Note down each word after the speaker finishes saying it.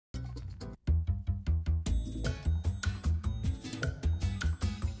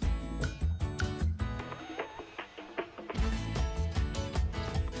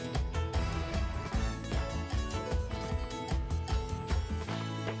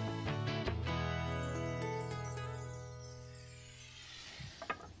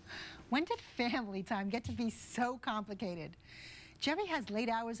When did family time get to be so complicated? Jerry has late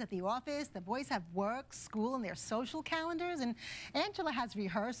hours at the office, the boys have work, school, and their social calendars, and Angela has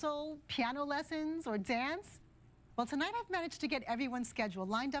rehearsal, piano lessons, or dance. Well, tonight I've managed to get everyone's schedule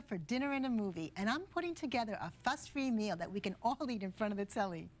lined up for dinner and a movie, and I'm putting together a fuss-free meal that we can all eat in front of the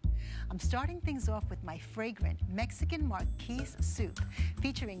telly. I'm starting things off with my fragrant Mexican Marquis soup,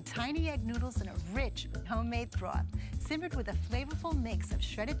 featuring tiny egg noodles and a rich homemade broth, simmered with a flavorful mix of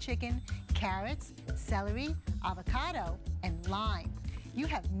shredded chicken, carrots, celery, avocado, and lime. You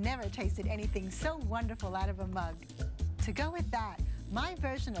have never tasted anything so wonderful out of a mug. To go with that, my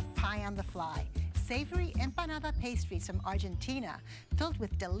version of pie on the fly, savory empanada pastries from Argentina, filled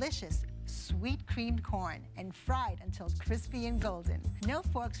with delicious sweet creamed corn and fried until crispy and golden. No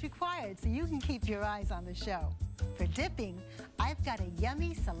forks required, so you can keep your eyes on the show. For dipping, I've got a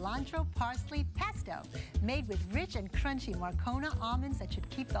yummy cilantro parsley pesto made with rich and crunchy Marcona almonds that should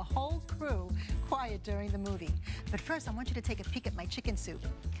keep the whole crew quiet during the movie. But first, I want you to take a peek at my chicken soup.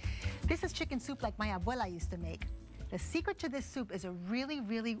 This is chicken soup like my abuela used to make. The secret to this soup is a really,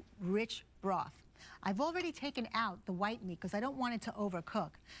 really rich broth. I've already taken out the white meat because I don't want it to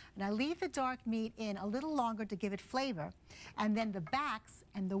overcook. And I leave the dark meat in a little longer to give it flavor. And then the backs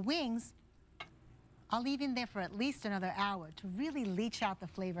and the wings, I'll leave in there for at least another hour to really leach out the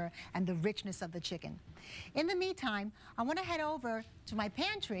flavor and the richness of the chicken. In the meantime, I want to head over to my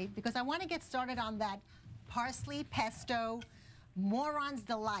pantry because I want to get started on that parsley pesto moron's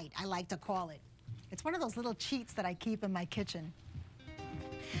delight, I like to call it. It's one of those little cheats that I keep in my kitchen.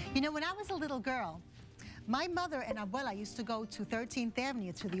 You know, when I was a little girl, my mother and abuela used to go to 13th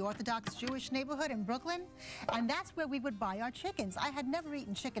Avenue, to the Orthodox Jewish neighborhood in Brooklyn, and that's where we would buy our chickens. I had never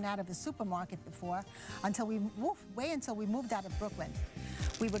eaten chicken out of a supermarket before until we moved out of Brooklyn.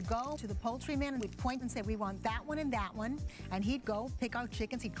 We would go to the poultry man and we'd point and say, we want that one, and he'd go pick our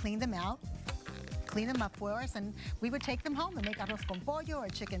chickens, he'd clean them out, clean them up for us, and we would take them home and make arroz con pollo or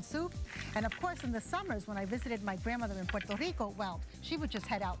chicken soup. And of course, in the summers, when I visited my grandmother in Puerto Rico, well, she would just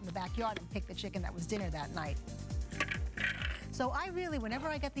head out in the backyard and pick the chicken that was dinner that night. So I really, whenever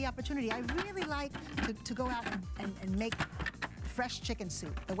I get the opportunity, I really like to go out and make fresh chicken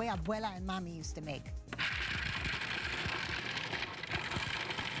soup, the way abuela and mommy used to make.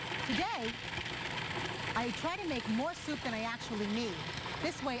 Today, I try to make more soup than I actually need.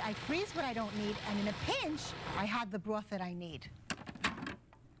 This way, I freeze what I don't need, and in a pinch, I have the broth that I need.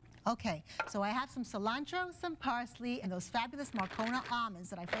 Okay, so I have some cilantro, some parsley, and those fabulous Marcona almonds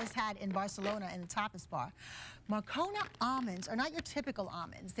that I first had in Barcelona in the tapas bar. Marcona almonds are not your typical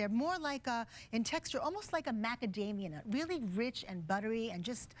almonds. They're more like in texture, almost like a macadamia nut, really rich and buttery, and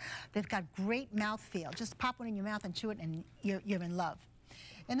just, they've got great mouthfeel. Just pop one in your mouth and chew it, and you're in love.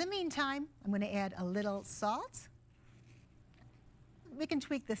 In the meantime, I'm gonna add a little salt. We can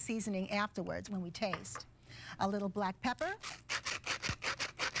tweak the seasoning afterwards when we taste. A little black pepper.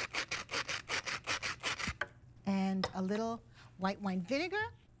 And a little white wine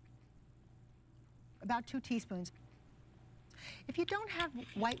vinegar. About 2 teaspoons. If you don't have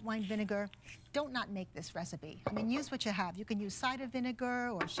white wine vinegar, don't not make this recipe. I mean, use what you have. You can use cider vinegar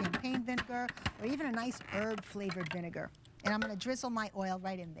or champagne vinegar or even a nice herb-flavored vinegar. And I'm gonna drizzle my oil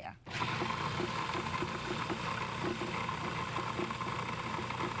right in there.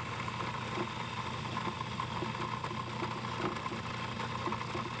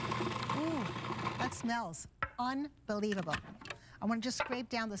 Smells unbelievable. I want to just scrape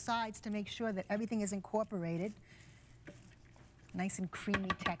down the sides to make sure that everything is incorporated. Nice and creamy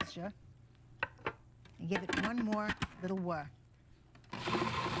texture. And give it one more little whir.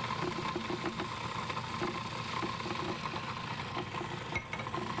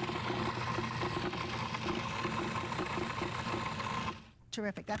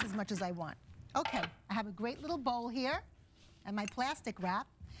 Terrific, that's as much as I want. Okay, I have a great little bowl here and my plastic wrap.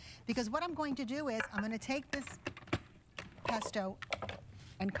 Because what I'm going to do is I'm going to take this pesto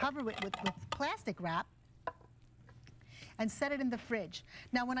and cover it with plastic wrap and set it in the fridge.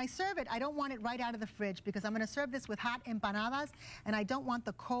 Now, when I serve it, I don't want it right out of the fridge because I'm going to serve this with hot empanadas, and I don't want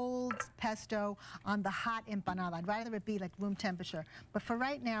the cold pesto on the hot empanada. I'd rather it be like room temperature. But for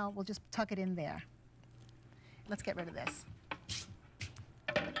right now, we'll just tuck it in there. Let's get rid of this.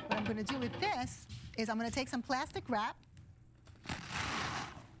 What I'm going to do with this is I'm going to take some plastic wrap,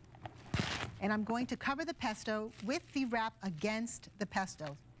 and I'm going to cover the pesto with the wrap against the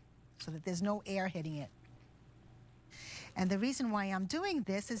pesto so that there's no air hitting it. And the reason why I'm doing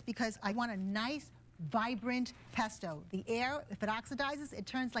this is because I want a nice, vibrant pesto. The air, if it oxidizes, it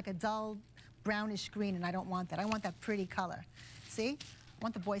turns like a dull brownish green, and I don't want that. I want that pretty color. See? I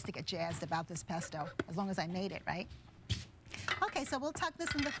want the boys to get jazzed about this pesto, as long as I made it, right? Okay, so we'll tuck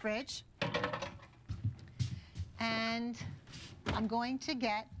this in the fridge. And I'm going to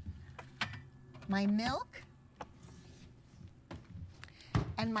get my milk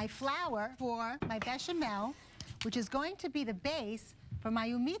and my flour for my bechamel, which is going to be the base for my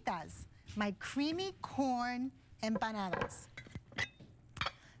humitas, my creamy corn empanadas.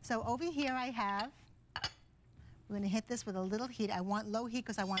 So over here I have, we're going to hit this with a little heat. I want low heat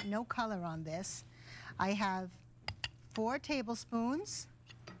because I want no color on this. I have 4 tablespoons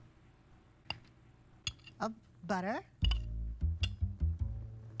of butter.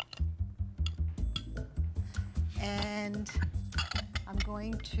 And I'm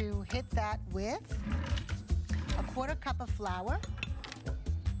going to hit that with a 1/4 cup of flour.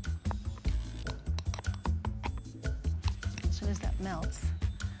 As soon as that melts,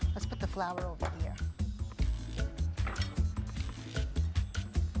 let's put the flour over here.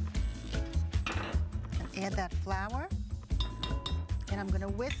 And add that flour. And I'm going to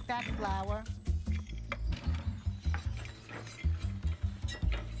whisk that flour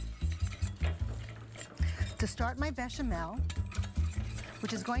to start my bechamel,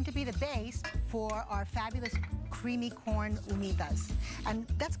 which is going to be the base for our fabulous creamy corn humitas. And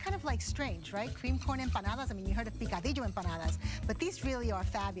that's kind of like strange, right? Cream corn empanadas. I mean, you heard of picadillo empanadas, but these really are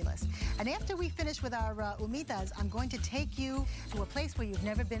fabulous. And after we finish with our humitas, I'm going to take you to a place where you've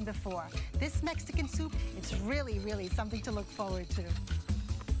never been before. This Mexican soup, it's really, really something to look forward to.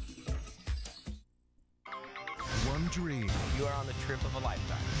 One dream. You are on the trip of a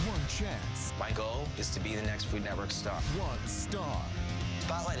lifetime. One chance. My goal is to be the next Food Network star. One star.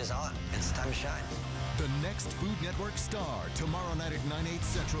 Spotlight is on. It's time to shine. The next Food Network star, tomorrow night at 9/8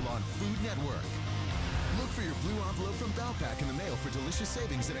 Central on Food Network. Look for your blue envelope from Valpak in the mail for delicious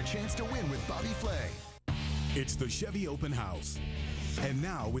savings and a chance to win with Bobby Flay. It's the Chevy Open House. And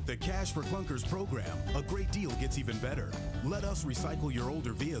now, with the Cash for Clunkers program, a great deal gets even better. Let us recycle your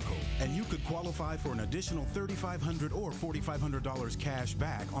older vehicle, and you could qualify for an additional $3,500 or $4,500 cash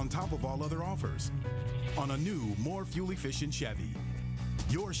back on top of all other offers on a new, more fuel-efficient Chevy.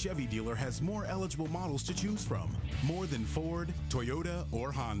 Your Chevy dealer has more eligible models to choose from, more than Ford, Toyota,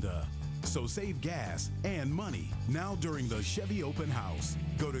 or Honda. So save gas and money now during the Chevy Open House.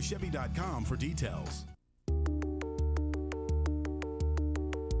 Go to Chevy.com for details.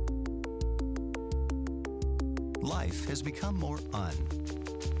 Life has become more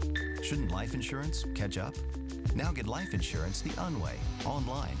Shouldn't life insurance catch up? Now get life insurance the way,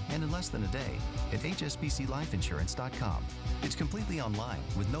 online, and in less than a day at hsbclifeinsurance.com. It's completely online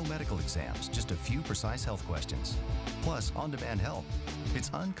with no medical exams, just a few precise health questions. Plus, on-demand help. It's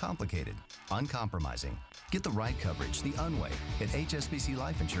uncomplicated, uncompromising. Get the right coverage the way at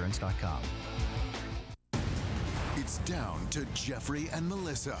hsbclifeinsurance.com. It's down to Jeffrey and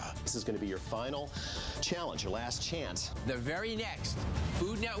Melissa. This is going to be your final challenge, your last chance. The very next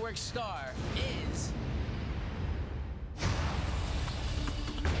Food Network star is...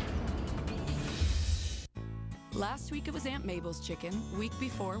 Last week it was Aunt Mabel's chicken. Week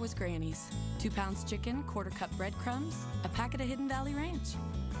before was Granny's. 2 pounds chicken, 1/4 cup breadcrumbs, a packet of Hidden Valley Ranch.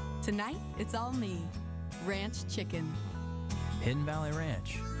 Tonight, it's all me. Ranch chicken. Hidden Valley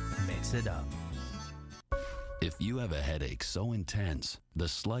Ranch. Mix it up. If you have a headache so intense, the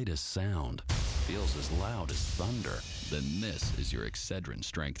slightest sound feels as loud as thunder, then this is your Excedrin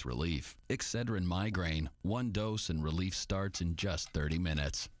Strength Relief. Excedrin Migraine. 1 dose and relief starts in just 30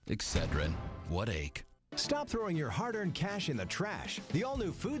 minutes. Excedrin. What ache? Stop throwing your hard-earned cash in the trash. The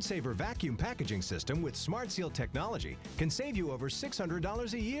all-new Food Saver vacuum packaging system with Smart Seal technology can save you over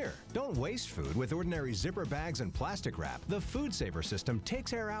 $600 a year. Don't waste food with ordinary zipper bags and plastic wrap. The Food Saver system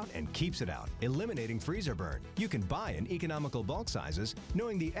takes air out and keeps it out, eliminating freezer burn. You can buy in economical bulk sizes,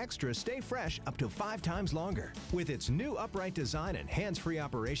 knowing the extras stay fresh up to 5 times longer. With its new upright design and hands-free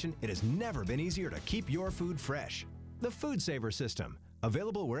operation, it has never been easier to keep your food fresh. The Food Saver system,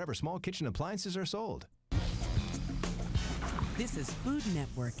 available wherever small kitchen appliances are sold. This is Food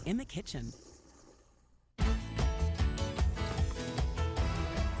Network in the kitchen.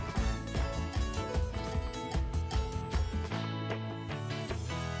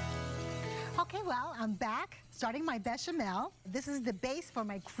 Okay, well, I'm back, starting my bechamel. This is the base for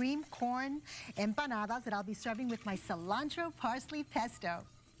my cream corn empanadas that I'll be serving with my cilantro parsley pesto.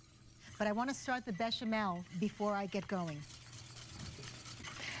 But I want to start the bechamel before I get going.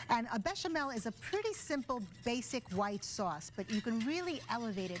 And a bechamel is a pretty simple, basic white sauce, but you can really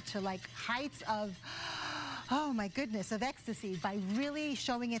elevate it to like heights of, oh my goodness, of ecstasy by really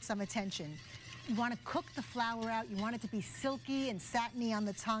showing it some attention. You want to cook the flour out. You want it to be silky and satiny on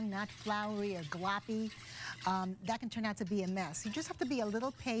the tongue, not floury or gloppy. That can turn out to be a mess. You just have to be a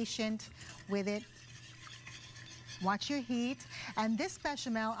little patient with it. Watch your heat. And this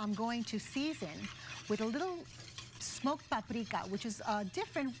bechamel I'm going to season with a little smoked paprika, which is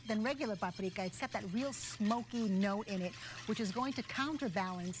different than regular paprika. It's got that real smoky note in it, which is going to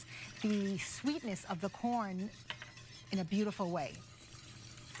counterbalance the sweetness of the corn in a beautiful way.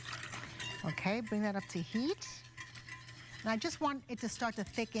 Okay, bring that up to heat. And I just want it to start to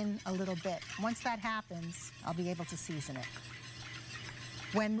thicken a little bit. Once that happens, I'll be able to season it.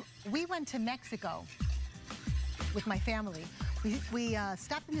 When we went to Mexico with my family, we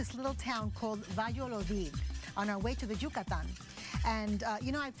stopped in this little town called Valladolid on our way to the Yucatan. And,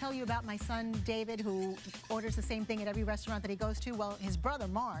 you know, I tell you about my son, David, who orders the same thing at every restaurant that he goes to. Well, his brother,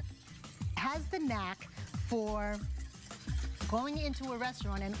 Mark, has the knack for going into a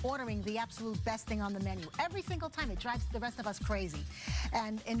restaurant and ordering the absolute best thing on the menu. Every single time, it drives the rest of us crazy.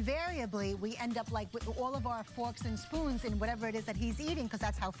 And invariably, we end up like with all of our forks and spoons in whatever it is that he's eating, because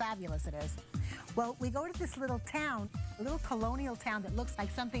that's how fabulous it is. Well, we go to this little town, a little colonial town that looks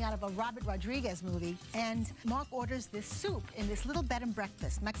like something out of a Robert Rodriguez movie, and Mark orders this soup in this little bed and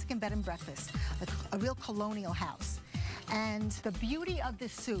breakfast, Mexican bed and breakfast, a real colonial house. And the beauty of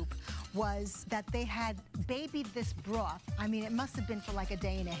this soup was that they had babied this broth. I mean, it must have been for like a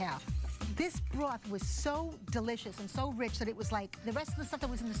day and a half. This broth was so delicious and so rich that it was like the rest of the stuff that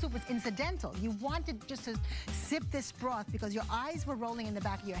was in the soup was incidental. You wanted just to sip this broth because your eyes were rolling in the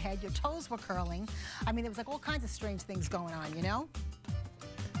back of your head, your toes were curling. I mean, there was like all kinds of strange things going on, you know?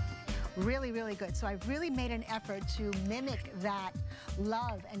 Really, really good. So I've really made an effort to mimic that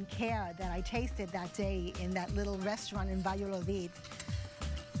love and care that I tasted that day in that little restaurant in Valladolid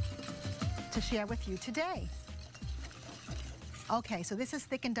to share with you today. Okay, so this is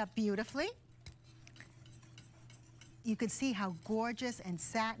thickened up beautifully. You can see how gorgeous and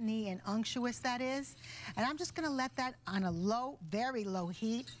satiny and unctuous that is. And I'm just gonna let that on a low, very low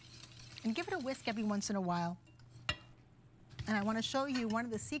heat and give it a whisk every once in a while. And I want to show you one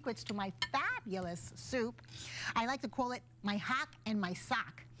of the secrets to my fabulous soup. I like to call it my hock and my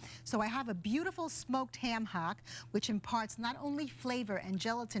sock. So I have a beautiful smoked ham hock, which imparts not only flavor and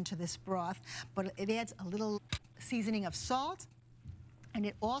gelatin to this broth, but it adds a little seasoning of salt, and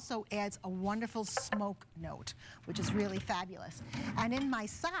it also adds a wonderful smoke note, which is really fabulous. And in my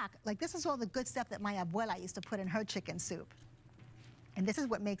sock, like this is all the good stuff that my abuela used to put in her chicken soup. And this is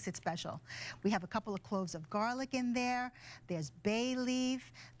what makes it special. We have a couple of cloves of garlic in there. There's bay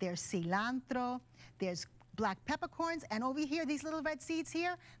leaf. There's cilantro. There's black peppercorns. And over here, these little red seeds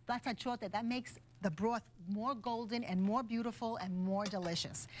here, that's achote. That makes the broth more golden and more beautiful and more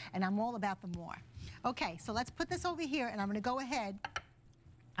delicious. And I'm all about the more. Okay, so let's put this over here, and I'm going to go ahead.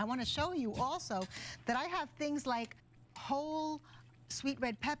 I want to show you also that I have things like whole sweet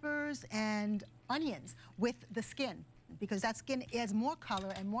red peppers and onions with the skin, because that skin adds more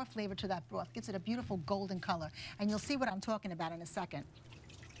color and more flavor to that broth, gives it a beautiful golden color. And you'll see what I'm talking about in a second.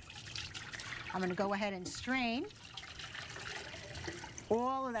 I'm gonna go ahead and strain.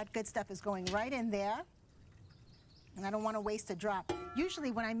 All of that good stuff is going right in there. And I don't wanna waste a drop.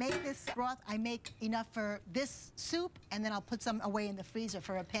 Usually when I make this broth, I make enough for this soup, and then I'll put some away in the freezer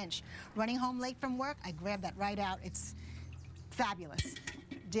for a pinch. Running home late from work, I grab that right out. It's fabulous.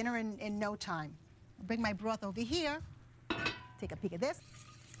 Dinner in no time. I'll bring my broth over here. Take a peek at this.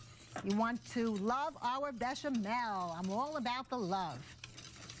 You want to love our bechamel. I'm all about the love.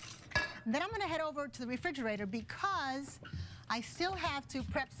 And then I'm gonna head over to the refrigerator because I still have to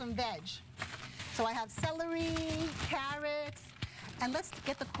prep some veg. So I have celery, carrots, and let's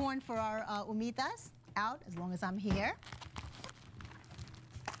get the corn for our humitas out as long as I'm here.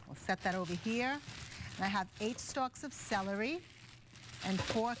 We'll set that over here. And I have 8 stalks of celery and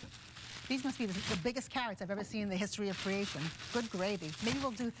 4. These must be the biggest carrots I've ever seen in the history of creation. Good gravy. Maybe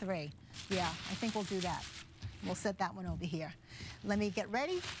we'll do 3. Yeah, I think we'll do that. We'll set that one over here. Let me get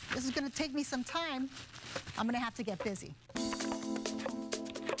ready. This is gonna take me some time. I'm gonna have to get busy.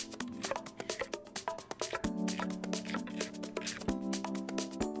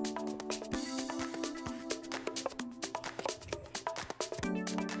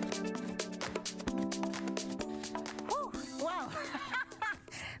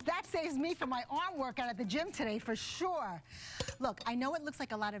 Saves me from my arm workout at the gym today for sure. Look, I know it looks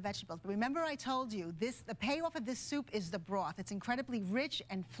like a lot of vegetables, but remember I told you the payoff of this soup is the broth. It's incredibly rich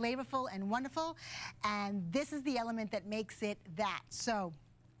and flavorful and wonderful, and this is the element that makes it that. So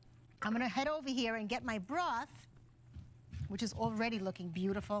I'm gonna head over here and get my broth, which is already looking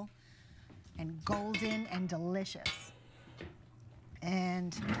beautiful and golden and delicious.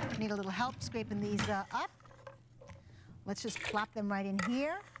 And I need a little help scraping these up. Let's just plop them right in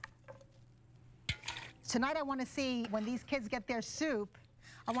here. Tonight I want to see, when these kids get their soup,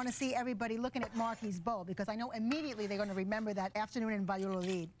 I want to see everybody looking at Marquis' bowl because I know immediately they're going to remember that afternoon in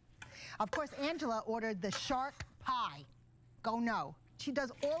Valladolid. Of course, Angela ordered the shark pie. Go no. She does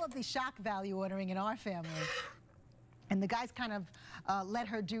all of the shock value ordering in our family. And the guys kind of let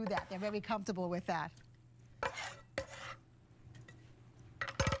her do that. They're very comfortable with that.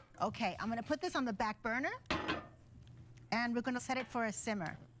 Okay, I'm gonna put this on the back burner and we're gonna set it for a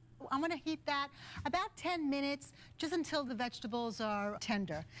simmer. I'm gonna heat that about 10 minutes, just until the vegetables are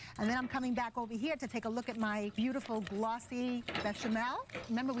tender. And then I'm coming back over here to take a look at my beautiful glossy bechamel.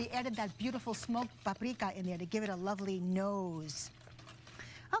 Remember, we added that beautiful smoked paprika in there to give it a lovely nose.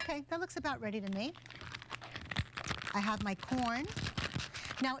 Okay, that looks about ready to me. I have my corn.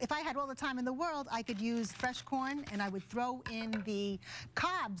 Now, if I had all the time in the world, I could use fresh corn and I would throw in the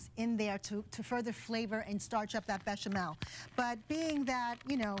cobs in there to further flavor and starch up that bechamel. But being that,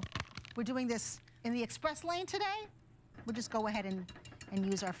 you know, we're doing this in the express lane today, we'll just go ahead and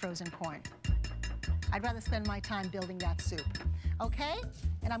use our frozen corn. I'd rather spend my time building that soup. Okay?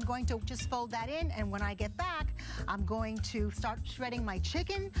 And I'm going to just fold that in, and when I get back, I'm going to start shredding my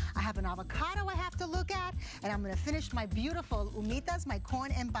chicken. I have an avocado I have to look at, and I'm gonna finish my beautiful humitas, my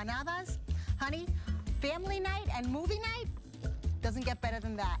corn empanadas. Honey, family night and movie night doesn't get better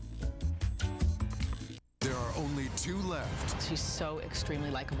than that. There are only 2 left. She's so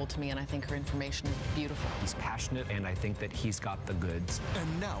extremely likable to me, and I think her information is beautiful. He's passionate, and I think that he's got the goods.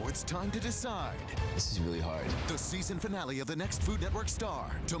 And now it's time to decide. This is really hard. The season finale of the next Food Network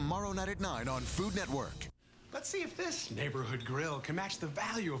star, tomorrow night at 9 on Food Network. Let's see if this neighborhood grill can match the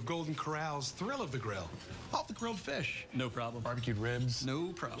value of Golden Corral's Thrill of the Grill. Off the grilled fish. No problem. Barbecued ribs.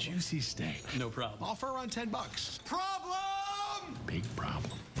 No problem. Juicy steak. No problem. All for around $10. Problem! Big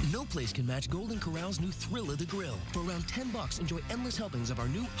problem. No place can match Golden Corral's new Thrill of the Grill. For around $10, enjoy endless helpings of our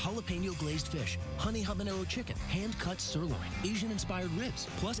new jalapeno glazed fish, honey habanero chicken, hand-cut sirloin, Asian-inspired ribs,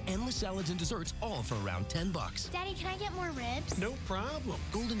 plus endless salads and desserts, all for around $10. Daddy, can I get more ribs? No problem.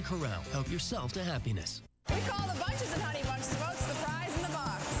 Golden Corral. Help yourself to happiness. We call the bunches and honey bunches of oats the prize in the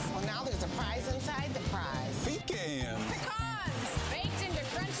box. Well, now there's a prize inside the prize. Pecan. Pecans, baked into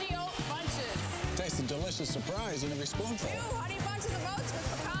crunchy oat bunches. Taste a delicious surprise in every spoonful. 2 honey bunches of oats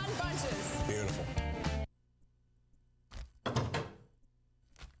with pecan bunches. Beautiful.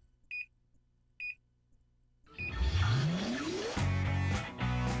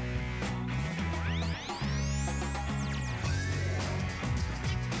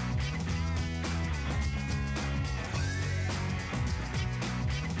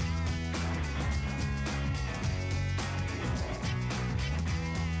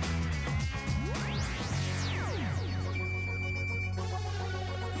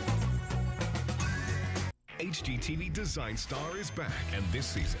 HGTV Design Star is back, and this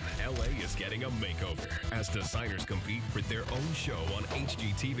season, LA is getting a makeover as designers compete for their own show on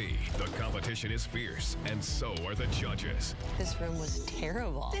HGTV. The competition is fierce, and so are the judges. This room was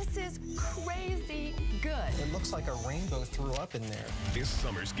terrible. This is crazy good. It looks like a rainbow threw up in there. This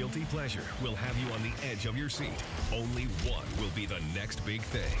summer's Guilty Pleasure will have you on the edge of your seat. Only one will be the next big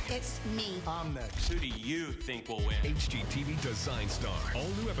thing. It's me. I'm next. Who do you think will win? HGTV Design Star. All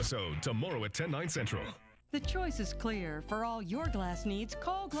new episode tomorrow at 10/9 Central. The choice is clear. For all your glass needs,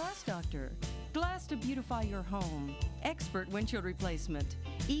 call Glass Doctor. Glass to beautify your home. Expert windshield replacement.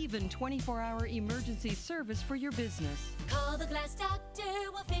 Even 24-hour emergency service for your business. Call the Glass Doctor,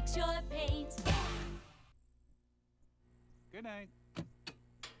 we'll fix your paint. Yeah. Good night.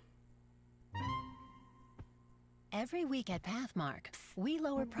 Every week at Pathmark, we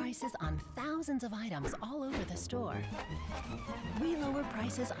lower prices on thousands of items all over the store. We lower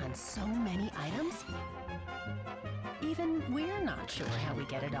prices on so many items, even we're not sure how we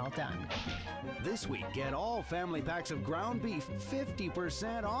get it all done. This week, get all family packs of ground beef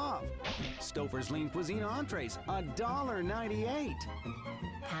 50% off. Stouffer's Lean Cuisine entrees, $1.98.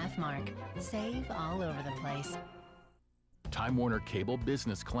 Pathmark, save all over the place. Time Warner Cable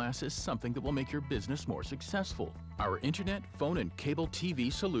Business Class is something that will make your business more successful. Our internet, phone, and cable TV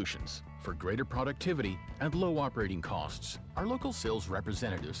solutions for greater productivity and low operating costs. Our local sales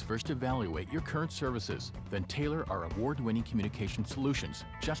representatives first evaluate your current services, then tailor our award-winning communication solutions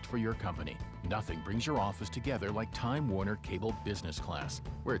just for your company. Nothing brings your office together like Time Warner Cable Business Class,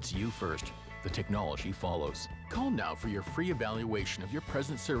 where it's you first. The technology follows. Call now for your free evaluation of your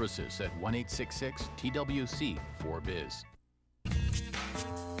present services at 1-866-TWC-4BIZ.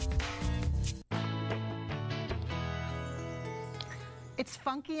 It's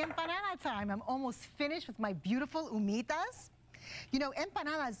funky empanada time. I'm almost finished with my beautiful humitas. You know,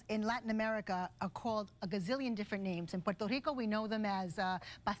 empanadas in Latin America are called a gazillion different names. In Puerto Rico, we know them as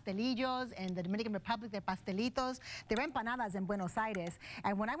pastelillos. In the Dominican Republic, they're pastelitos. They're empanadas in Buenos Aires.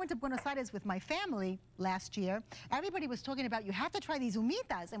 And when I went to Buenos Aires with my family last year, everybody was talking about, you have to try these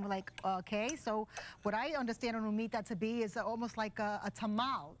humitas. And we're like, okay. So what I understand an humita to be is almost like a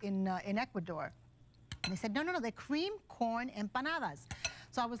tamal in Ecuador. And they said, no, they're cream corn empanadas.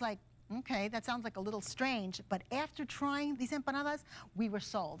 So I was like, okay, that sounds like a little strange, but after trying these empanadas, we were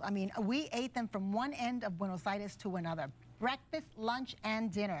sold. I mean, we ate them from one end of Buenos Aires to another. Breakfast, lunch,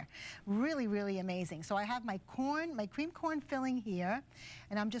 and dinner. Really, really amazing. So I have my cream corn filling here,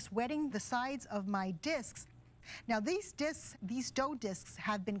 and I'm just wetting the sides of my discs. Now these dough discs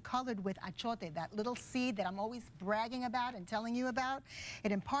have been colored with achote, that little seed that I'm always bragging about and telling you about.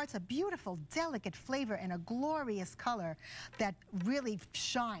 It imparts a beautiful, delicate flavor and a glorious color that really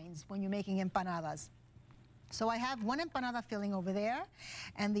shines when you're making empanadas. So I have one empanada filling over there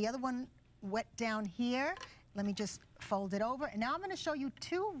and the other one wet down here. Let me just fold it over. And now I'm going to show you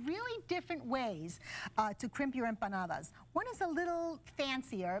two really different ways to crimp your empanadas. One is a little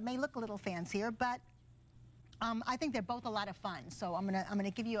fancier, it may look a little fancier, but I think they're both a lot of fun, so I'm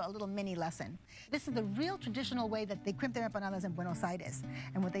gonna give you a little mini lesson. This is the real traditional way that they crimp their empanadas in Buenos Aires.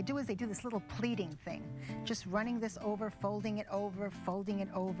 And what they do is they do this little pleating thing, just running this over, folding it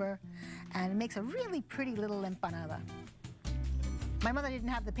over, and it makes a really pretty little empanada. My mother didn't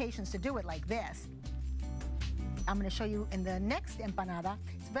have the patience to do it like this. I'm gonna show you in the next empanada.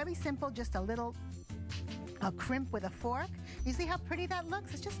 It's very simple, just a little crimp with a fork. You see how pretty that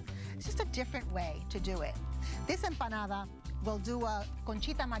looks? It's just a different way to do it. This empanada will do a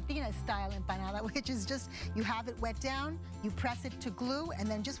Conchita Martinez style empanada, which is just, you have it wet down, you press it to glue, and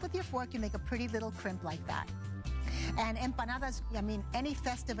then just with your fork, you make a pretty little crimp like that. And empanadas, I mean, any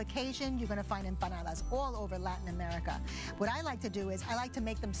festive occasion, you're gonna find empanadas all over Latin America. What I like to do is, I like to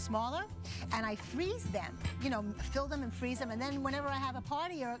make them smaller, and I freeze them, you know, fill them and freeze them, and then whenever I have a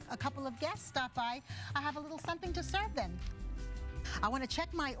party or a couple of guests stop by, I have a little something to serve them. I want to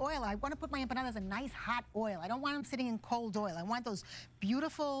check my oil. I want to put my empanadas in nice hot oil. I don't want them sitting in cold oil. I want those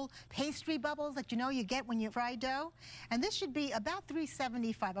beautiful pastry bubbles that you know you get when you fry dough. And this should be about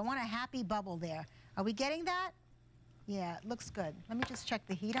 375. I want a happy bubble there. Are we getting that? Yeah, it looks good. Let me just check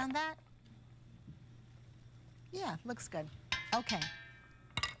the heat on that. Yeah, looks good. Okay.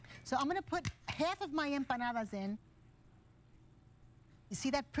 So I'm going to put half of my empanadas in. You see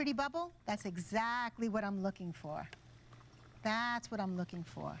that pretty bubble? That's exactly what I'm looking for. That's what I'm looking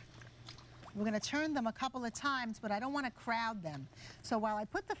for. We're going to turn them a couple of times, but I don't want to crowd them. So while I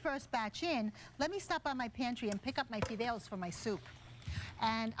put the first batch in, let me stop by my pantry and pick up my fideos for my soup.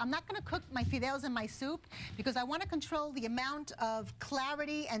 And I'm not going to cook my fideos in my soup because I want to control the amount of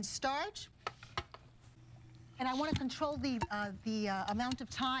clarity and starch. And I want to control the amount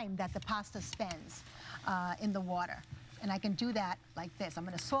of time that the pasta spends in the water. And I can do that like this. I'm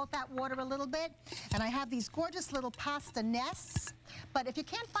going to salt that water a little bit. And I have these gorgeous little pasta nests. But if you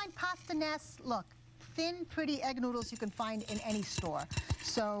can't find pasta nests, look, thin, pretty egg noodles you can find in any store.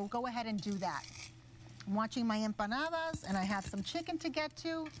 So go ahead and do that. I'm watching my empanadas, and I have some chicken to get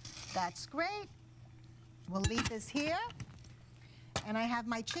to. That's great. We'll leave this here. And I have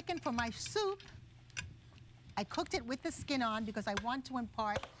my chicken for my soup. I cooked it with the skin on because I want to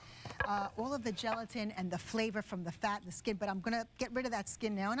impart all of the gelatin and the flavor from the fat and the skin, but I'm gonna get rid of that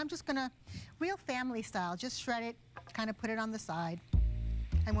skin now, and I'm just gonna, real family style, just shred it, kind of put it on the side.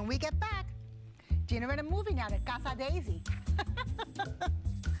 And when we get back, dinner and a movie night at Casa Daisy.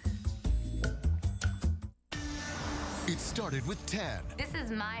 It started with 10. This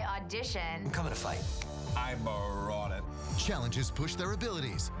is my audition. I'm coming to fight. I brought it. Challenges push their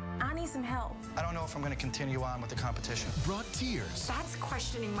abilities. I need some help. I don't know if I'm going to continue on with the competition. Brought tears. That's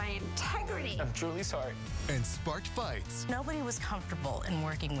questioning my integrity. I'm truly sorry. And sparked fights. Nobody was comfortable in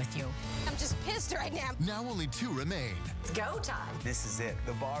working with you. I'm just pissed right now. Now only 2 remain. It's go time. This is it.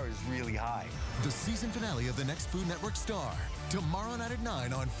 The bar is really high. The season finale of the next Food Network star. Tomorrow night at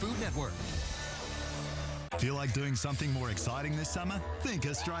 9 on Food Network. Feel like doing something more exciting this summer? Think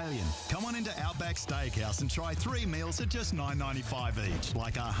Australian. Come on into Outback Steakhouse and try 3 meals at just $9.95 each,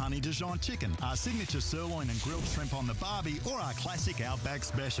 like our honey Dijon chicken, our signature sirloin and grilled shrimp on the barbie, or our classic Outback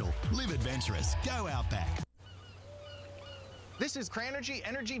special. Live adventurous. Go Outback. This is Cranergy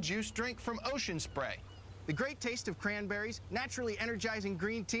Energy Juice Drink from Ocean Spray. The great taste of cranberries, naturally energizing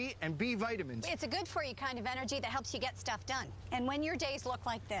green tea, and B vitamins. It's a good-for-you kind of energy that helps you get stuff done. And when your days look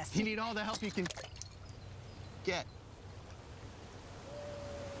like this... You need all the help you can... get.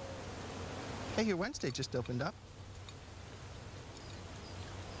 Hey, your Wednesday just opened up.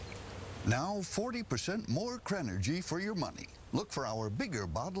 Now 40% more Crenergy for your money. Look for our bigger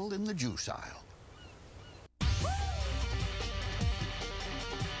bottle in the juice aisle.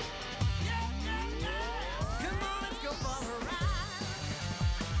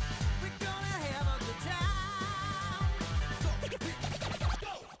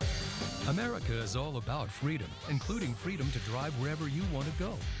 America is all about freedom, including freedom to drive wherever you want to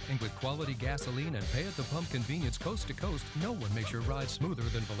go. And with quality gasoline and pay-at-the-pump convenience coast to coast, no one makes your ride smoother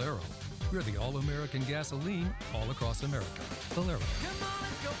than Valero. We're the all-American gasoline all across America. Valero. Come on,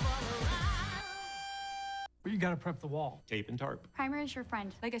 let's go for a ride. But you gotta prep the wall. Tape and tarp. Primer is your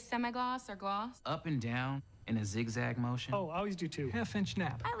friend, like a semi-gloss or gloss. Up and down in a zigzag motion. Oh, I always do 2. Half-inch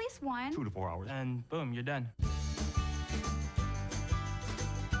nap. At least one. 2 to 4 hours. And boom, you're done.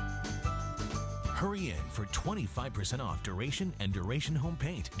 Hurry in for 25% off Duration and Duration Home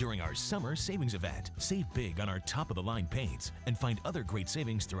Paint during our summer savings event. Save big on our top-of-the-line paints and find other great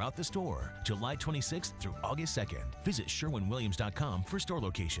savings throughout the store. July 26th through August 2nd. Visit SherwinWilliams.com for store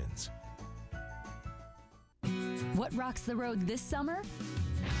locations. What rocks the road this summer?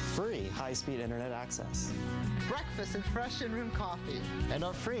 Free high-speed internet access. Breakfast and fresh in-room coffee. And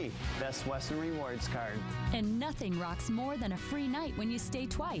a free Best Western Rewards card. And nothing rocks more than a free night when you stay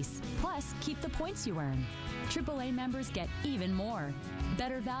twice. Plus, keep the points you earn. AAA members get even more.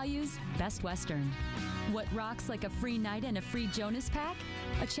 Better values, Best Western. What rocks like a free night and a free Jonas pack?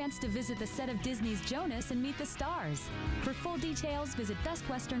 A chance to visit the set of Disney's Jonas and meet the stars. For full details, visit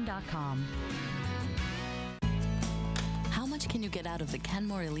bestwestern.com. How much can you get out of the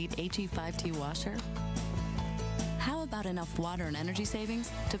Kenmore Elite HE5T washer? How about enough water and energy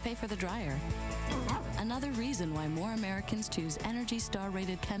savings to pay for the dryer? Another reason why more Americans choose Energy Star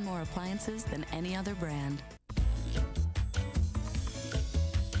rated Kenmore appliances than any other brand.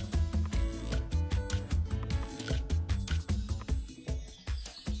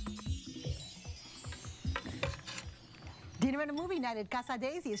 Dinner and a movie night at Casa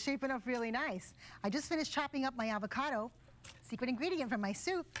Daisy is shaping up really nice. I just finished chopping up my avocado, secret ingredient for my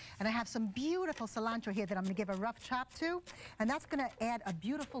soup, and I have some beautiful cilantro here that I'm gonna give a rough chop to, and that's gonna add a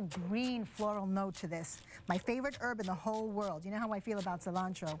beautiful green floral note to this. My favorite herb in the whole world. You know how I feel about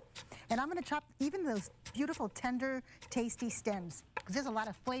cilantro. And I'm gonna chop even those beautiful, tender, tasty stems, because there's a lot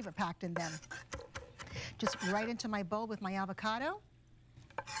of flavor packed in them. Just right into my bowl with my avocado.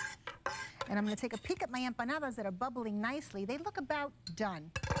 And I'm gonna take a peek at my empanadas that are bubbling nicely. They look about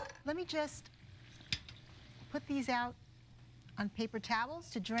done. Let me just put these out on paper towels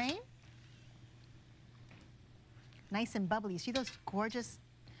to drain. Nice and bubbly. You see those gorgeous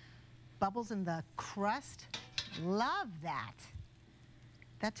bubbles in the crust? Love that.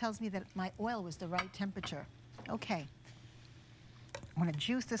 That tells me that my oil was the right temperature. Okay. I'm gonna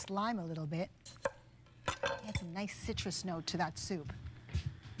juice this lime a little bit. Add some nice citrus note to that soup.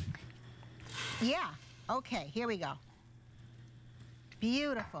 Yeah, okay, here we go.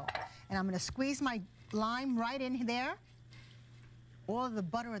 Beautiful. And I'm gonna squeeze my lime right in there. All of the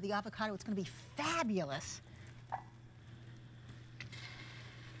butter of the avocado, it's gonna be fabulous.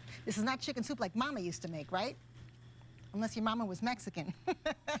 This is not chicken soup like Mama used to make, right? Unless your mama was Mexican.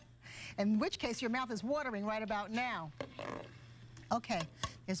 In which case your mouth is watering right about now. Okay,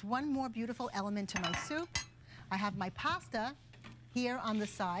 there's one more beautiful element to my soup. I have my pasta here on the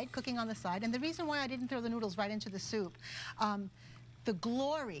side, cooking on the side, and the reason why I didn't throw the noodles right into the soup, the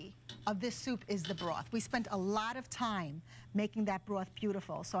glory of this soup is the broth. We spent a lot of time making that broth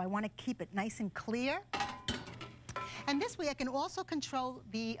beautiful, so I want to keep it nice and clear. And this way I can also control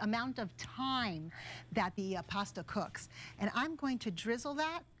the amount of time that the pasta cooks. And I'm going to drizzle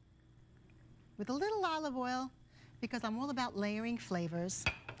that with a little olive oil because I'm all about layering flavors.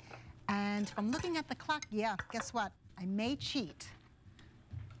 And from looking at the clock, yeah, guess what? I may cheat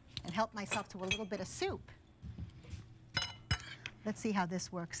and help myself to a little bit of soup. Let's see how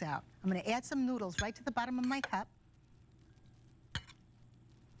this works out. I'm gonna add some noodles right to the bottom of my cup.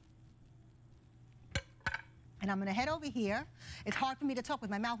 And I'm gonna head over here. It's hard for me to talk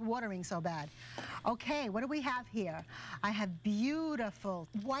with my mouth watering so bad. Okay, what do we have here? I have beautiful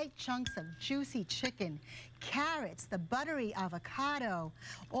white chunks of juicy chicken, carrots, the buttery avocado,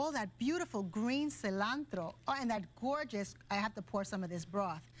 all that beautiful green cilantro, oh, and that gorgeous, I have to pour some of this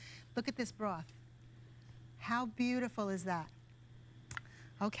broth. Look at this broth. How beautiful is that?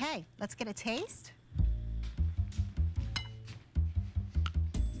 Okay, let's get a taste.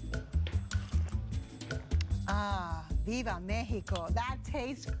 Ah, Viva Mexico. That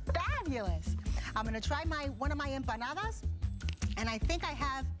tastes fabulous. I'm gonna try one of my empanadas, and I think I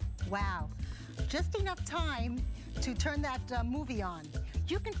have, wow, just enough time to turn that movie on.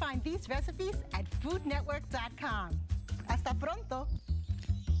 You can find these recipes at foodnetwork.com. Hasta pronto.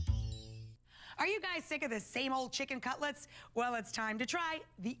 Are you guys sick of the same old chicken cutlets? Well, it's time to try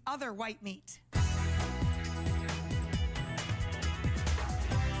the other white meat.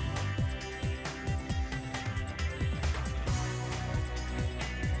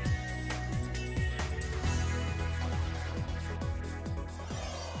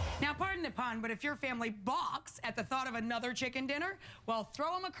 Now, pardon the pun, but if your family balks at the thought of another chicken dinner, well,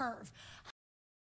 throw them a curve.